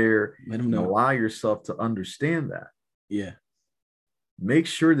sit there and allow yourself to understand that. Yeah. Make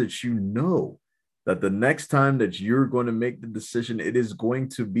sure that you know that the next time that you're going to make the decision, it is going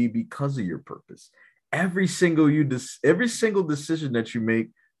to be because of your purpose. Every single decision that you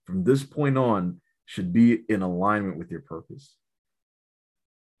make from this point on should be in alignment with your purpose.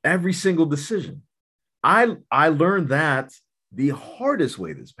 Every single decision. I learned that the hardest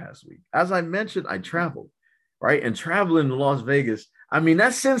way this past week. As I mentioned, I traveled, right? And traveling to Las Vegas, I mean,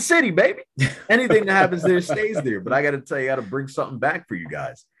 that's Sin City, baby. Anything that happens there stays there. But I got to tell you, I got to bring something back for you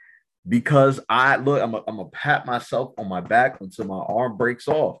guys, because I'm gonna pat myself on my back until my arm breaks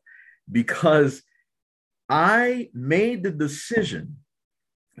off, because I made the decision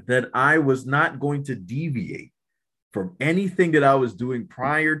that I was not going to deviate from anything that I was doing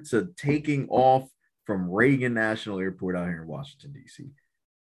prior to taking off from Reagan National Airport out here in Washington, D.C.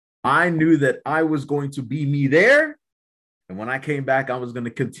 I knew that I was going to be me there. And when I came back, I was going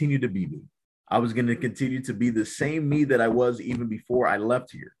to continue to be me. I was going to continue to be the same me that I was even before I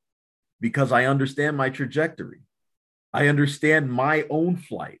left here, because I understand my trajectory. I understand my own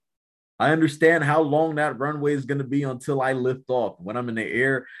flight. I understand how long that runway is going to be until I lift off. When I'm in the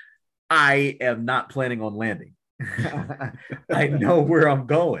air, I am not planning on landing. I know where I'm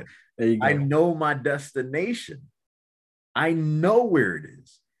going. There you go. I know my destination. I know where it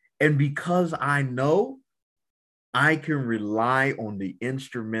is. And because I know, I can rely on the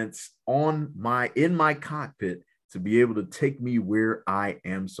instruments in my cockpit to be able to take me where I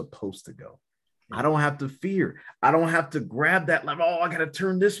am supposed to go. I don't have to fear. I don't have to grab that lever. Oh, I got to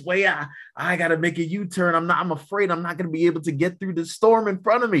turn this way. I got to make a U-turn. I'm afraid I'm not going to be able to get through the storm in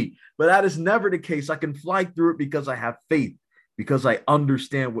front of me. But that is never the case. I can fly through it because I have faith, because I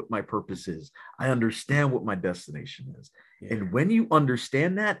understand what my purpose is. I understand what my destination is. Yeah. And when you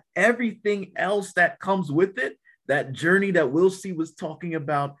understand that, everything else that comes with it, that journey that Will C was talking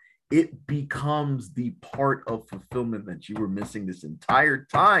about, it becomes the part of fulfillment that you were missing this entire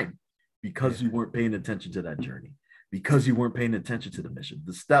time, because you weren't paying attention to that journey, because you weren't paying attention to the mission,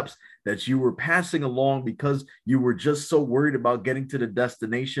 the steps that you were passing along, because you were just so worried about getting to the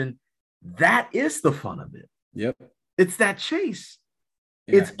destination. That is the fun of it. Yep. It's that chase.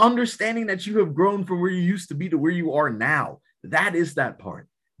 Yeah. It's understanding that you have grown from where you used to be to where you are now. That is that part.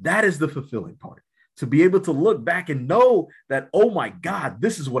 That is the fulfilling part. To be able to look back and know that, oh my God,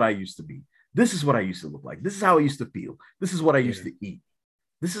 this is what I used to be. This is what I used to look like. This is how I used to feel. This is what I used to eat.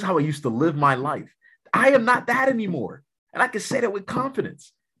 This is how I used to live my life. I am not that anymore. And I can say that with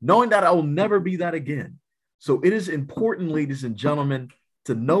confidence, knowing that I will never be that again. So it is important, ladies and gentlemen,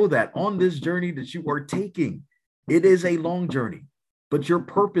 to know that on this journey that you are taking, it is a long journey, but your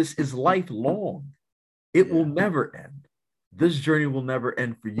purpose is lifelong. It will never end. This journey will never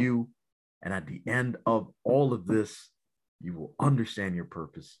end for you. And at the end of all of this, you will understand your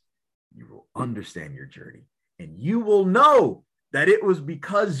purpose. You will understand your journey. And you will know that it was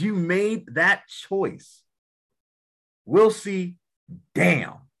because you made that choice. We'll see.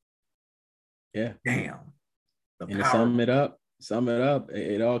 Damn. Yeah. Damn. And to sum it up,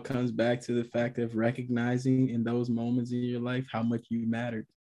 it all comes back to the fact of recognizing in those moments in your life how much you mattered.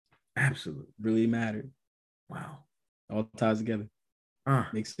 Absolutely. Really mattered. Wow. All ties together.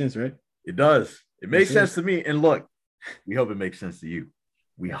 Makes sense, right? It does. It makes sense to me. And look, we hope it makes sense to you.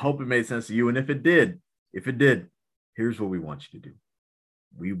 We hope it made sense to you. And if it did, here's what we want you to do.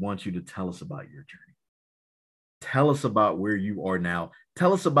 We want you to tell us about your journey. Tell us about where you are now.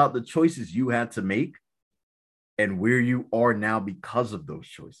 Tell us about the choices you had to make and where you are now because of those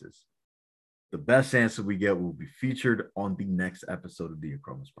choices. The best answer we get will be featured on the next episode of the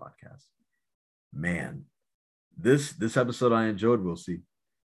Acromas podcast. Man, this episode I enjoyed, we'll see.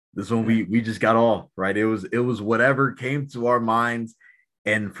 This one we just got off, right? It was whatever came to our minds.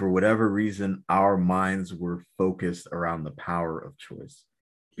 And for whatever reason, our minds were focused around the power of choice,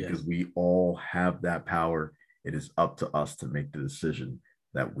 because we all have that power. It is up to us to make the decision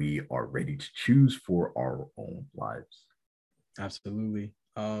that we are ready to choose for our own lives. Absolutely.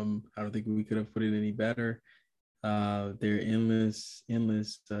 I don't think we could have put it any better. There are endless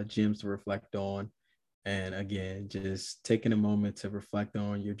gems to reflect on. And again, just taking a moment to reflect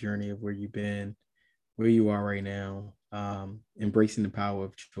on your journey of where you've been, where you are right now, embracing the power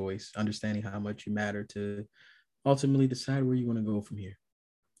of choice, understanding how much you matter to ultimately decide where you want to go from here,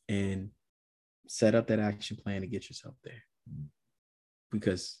 and set up that action plan to get yourself there.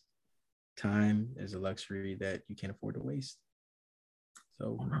 Because time is a luxury that you can't afford to waste.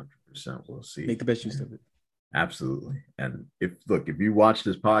 So 100%. We'll see. Make the best use of it. Absolutely. And if you watch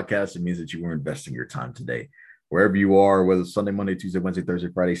this podcast, it means that you were investing your time today. Wherever you are, whether it's Sunday, Monday, Tuesday, Wednesday, Thursday,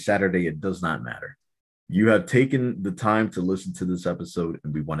 Friday, Saturday, it does not matter. You have taken the time to listen to this episode,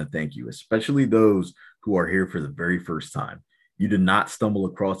 and we want to thank you, especially those who are here for the very first time. You did not stumble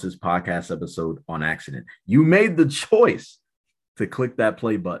across this podcast episode on accident. You made the choice to click that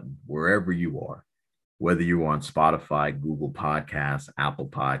play button wherever you are, whether you're on Spotify, Google Podcasts, Apple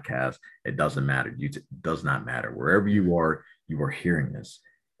Podcasts, it doesn't matter. It does not matter. Wherever you are hearing this,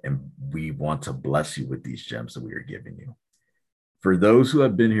 and we want to bless you with these gems that we are giving you. For those who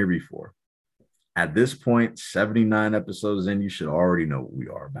have been here before, at this point, 79 episodes in, you should already know what we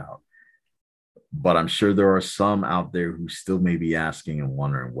are about. But I'm sure there are some out there who still may be asking and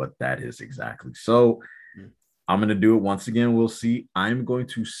wondering what that is exactly. So I'm going to do it once again. We'll see. I'm going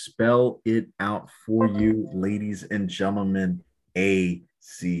to spell it out for you, ladies and gentlemen.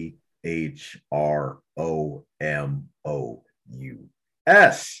 ACHROMOUS.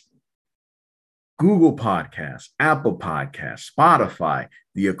 Google Podcasts, Apple Podcasts, Spotify,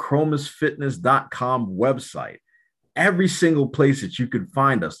 the acromusfitness.com website, every single place that you can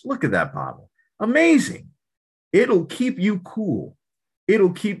find us. Look at that bottle. Amazing. It'll keep you cool.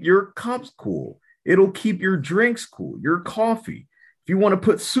 It'll keep your cups cool. It'll keep your drinks cool, your coffee. If you want to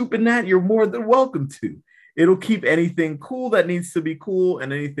put soup in that, you're more than welcome to. It'll keep anything cool that needs to be cool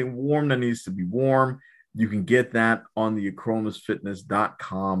and anything warm that needs to be warm. You can get that on the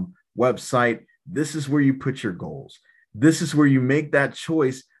acromusfitness.com website. This is where you put your goals. This is where you make that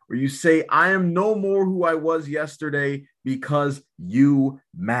choice where you say, I am no more who I was yesterday because you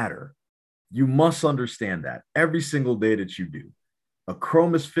matter. You must understand that every single day that you do.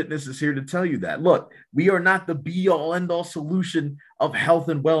 Acromus Fitness is here to tell you that. Look, we are not the be-all, end-all solution of health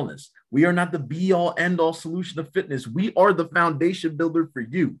and wellness. We are not the be-all, end-all solution of fitness. We are the foundation builder for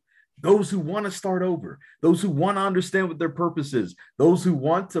you. Those who want to start over, those who want to understand what their purpose is, those who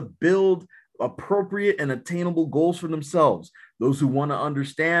want to build appropriate and attainable goals for themselves, those who want to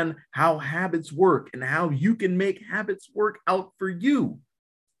understand how habits work and how you can make habits work out for you.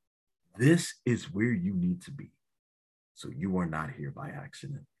 This is where you need to be. So you are not here by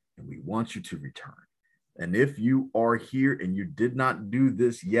accident, and we want you to return. And if you are here and you did not do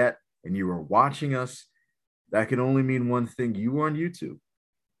this yet, and you are watching us, that can only mean one thing. You are on YouTube.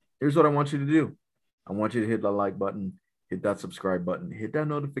 Here's what I want you to do. I want you to hit that like button, hit that subscribe button, hit that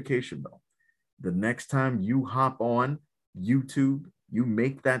notification bell. The next time you hop on YouTube, you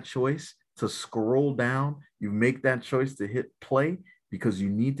make that choice to scroll down, you make that choice to hit play because you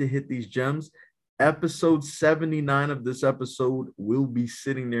need to hit these gems. Episode 79 of this episode will be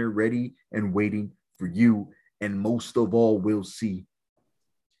sitting there ready and waiting for you. And most of all, we'll see.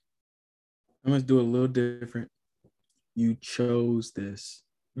 I'm going to do a little different. You chose this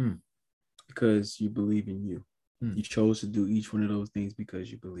because you believe in you. You chose to do each one of those things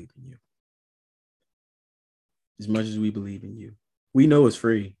because you believe in you. As much as we believe in you. We know it's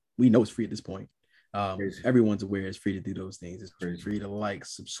free. We know it's free at this point. Everyone's aware it's free to do those things. It's free to like,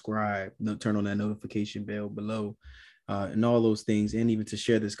 subscribe, turn on that notification bell below, and all those things, and even to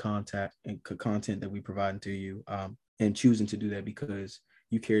share this content that we provide to you, and choosing to do that because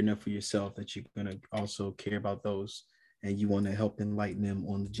you care enough for yourself that you're going to also care about those, and you want to help enlighten them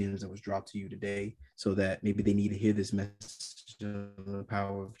on the gems that was dropped to you today, so that maybe they need to hear this message of the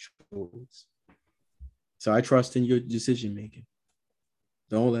power of choice. So I trust in your decision making.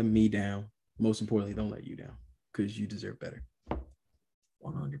 Don't let me down. Most importantly, don't let you down because you deserve better.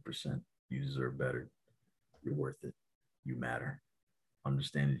 100%. You deserve better. You're worth it. You matter.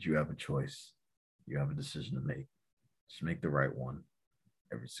 Understand that you have a choice. You have a decision to make. Just make the right one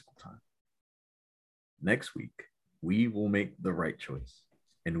every single time. Next week, we will make the right choice,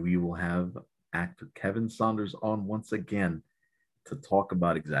 and we will have actor Kevin Saunders on once again to talk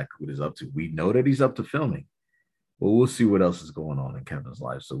about exactly what he's up to. We know that he's up to filming. Well, we'll see what else is going on in Kevin's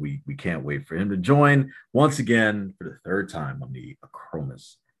life. So we can't wait for him to join once again for the third time on the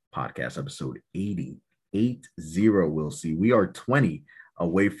Acromus podcast, episode 80. We'll see. We are 20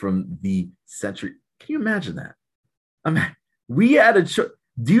 away from the century. Can you imagine that? I mean, we had a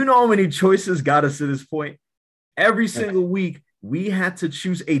do you know how many choices got us to this point? Every single week, we had to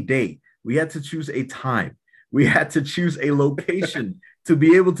choose a day. We had to choose a time. We had to choose a location to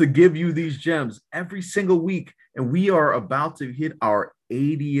be able to give you these gems every single week. And we are about to hit our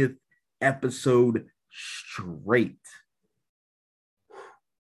 80th episode straight.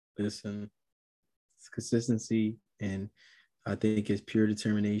 Listen, it's consistency, and I think it's pure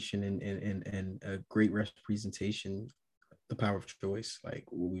determination and a great representation, the power of choice, like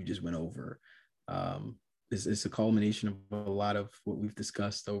what we just went over. it's a culmination of a lot of what we've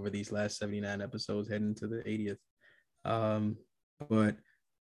discussed over these last 79 episodes heading into the 80th. But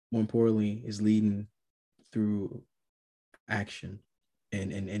more importantly, is leading through action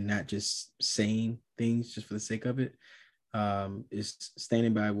and not just saying things just for the sake of it. Is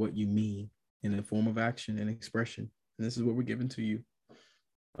standing by what you mean in the form of action and expression. And this is what we're giving to you.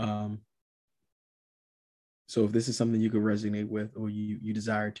 So if this is something you could resonate with or you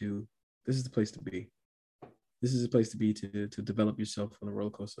desire to, this is the place to be. This is a place to be to develop yourself on the roller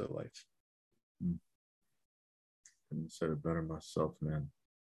coaster of life. I said it better myself, man.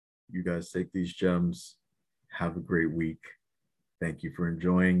 You guys take these gems. Have a great week. Thank you for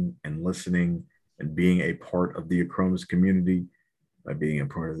enjoying and listening and being a part of the Acromas community by being a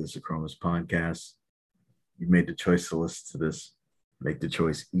part of this Acromas podcast. You made the choice to listen to this. Make the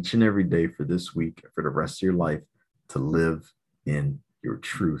choice each and every day for this week, for the rest of your life, to live in your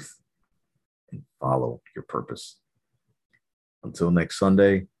truth and follow your purpose. Until next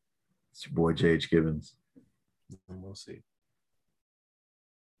Sunday, it's your boy J.H. Gibbons. And we'll see.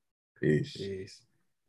 Peace. Peace.